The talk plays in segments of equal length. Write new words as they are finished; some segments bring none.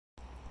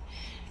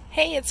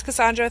Hey, it's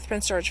Cassandra with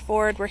Prince George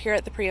Ford. We're here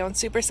at the Pre-Owned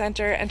Super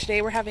Center, and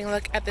today we're having a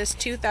look at this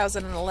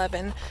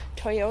 2011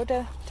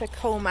 Toyota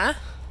Tacoma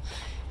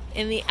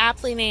in the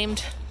aptly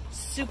named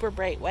Super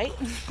Bright White.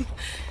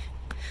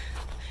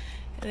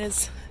 It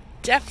is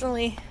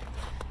definitely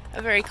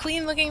a very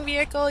clean looking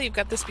vehicle. You've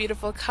got this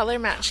beautiful color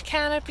matched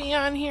canopy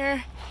on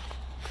here.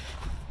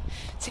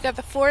 So you've got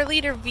the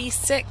 4-liter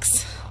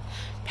V6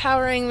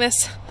 powering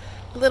this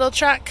little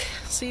truck.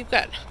 So you've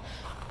got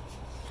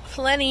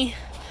plenty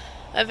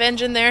of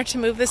engine there to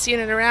move this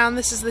unit around.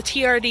 This is the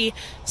TRD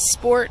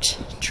Sport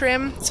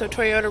trim, so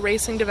Toyota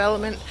Racing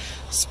Development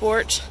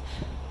Sport.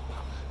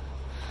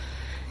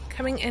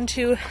 Coming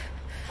into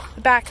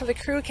the back of the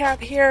crew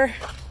cab here.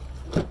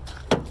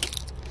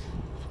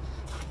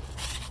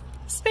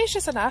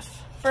 Spacious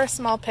enough for a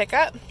small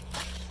pickup.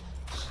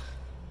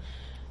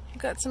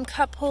 You've got some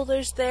cup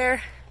holders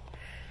there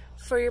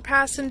for your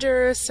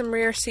passengers, some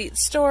rear seat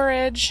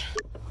storage.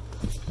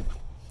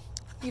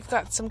 You've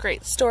got some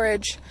great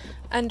storage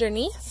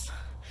underneath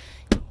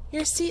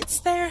your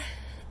seats there.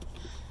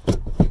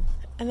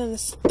 And then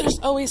there's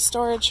always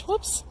storage,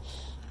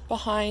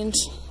 behind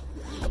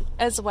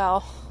as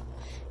well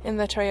in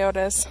the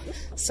Toyotas.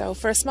 So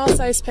for a small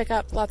size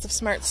pickup, lots of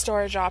smart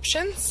storage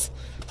options.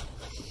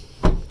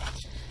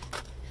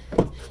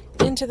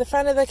 Into the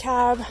front of the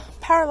cab,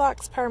 power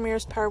locks, power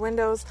mirrors, power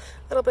windows,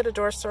 a little bit of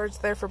door storage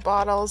there for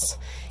bottles.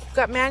 You've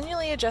got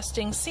manually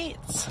adjusting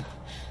seats.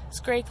 It's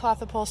gray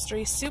cloth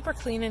upholstery, super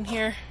clean in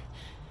here.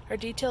 Our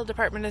detail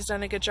department has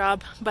done a good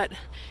job, but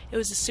it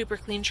was a super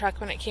clean truck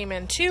when it came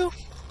in too.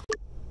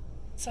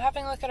 So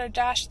having a look at our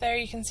dash there,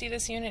 you can see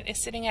this unit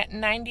is sitting at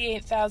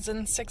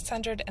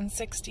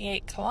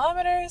 98,668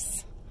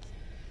 kilometers.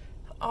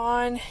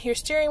 On your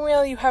steering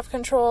wheel, you have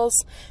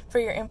controls for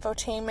your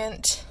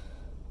infotainment.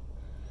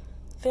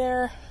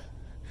 There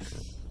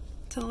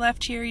to the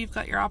left here, you've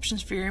got your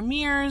options for your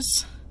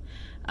mirrors.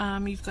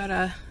 You've got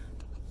a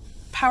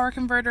power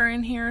converter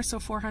in here, so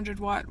 400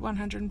 watt,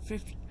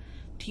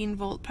 115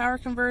 volt power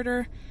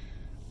converter.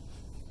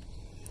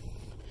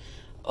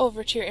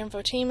 Over to your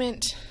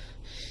infotainment,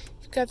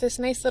 you've got this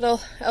nice little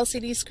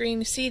LCD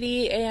screen,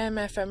 CD, AM,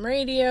 FM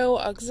radio,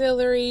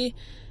 auxiliary,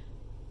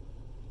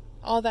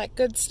 all that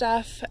good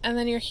stuff. And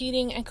then your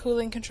heating and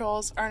cooling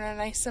controls are in a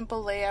nice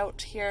simple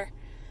layout here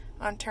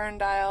on turn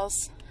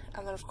dials.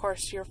 And then of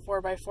course your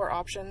 4x4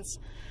 options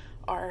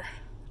are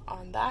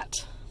on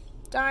that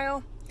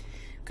dial.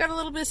 Got a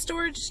little bit of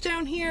storage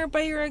down here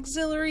by your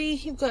auxiliary.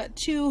 You've got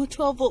two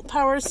 12-volt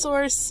power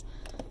source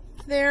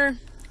there,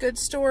 good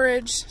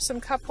storage, some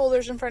cup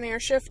holders in front of your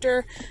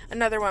shifter,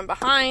 another one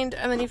behind,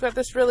 and then you've got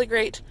this really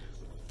great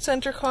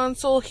center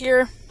console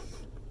here,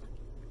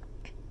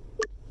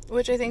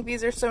 which I think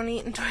these are so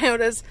neat in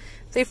Toyotas.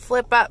 They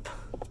flip up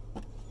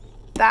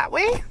that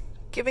way,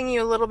 giving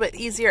you a little bit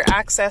easier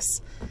access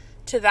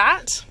to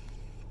that.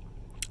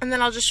 And then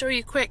I'll just show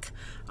you quick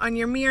on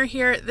your mirror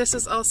here. This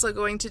is also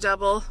going to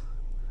double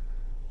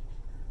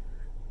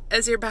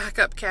as your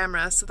backup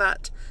camera, so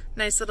that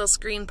nice little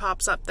screen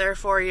pops up there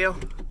for you.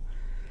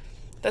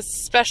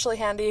 That's especially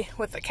handy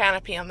with the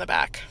canopy on the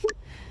back.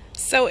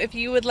 So if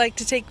you would like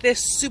to take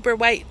this super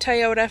white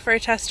Toyota for a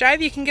test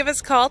drive, you can give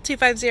us a call,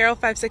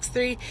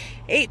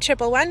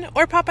 250-563-8111,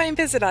 or pop by and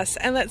visit us,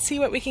 and let's see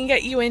what we can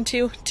get you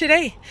into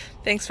today.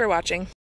 Thanks for watching.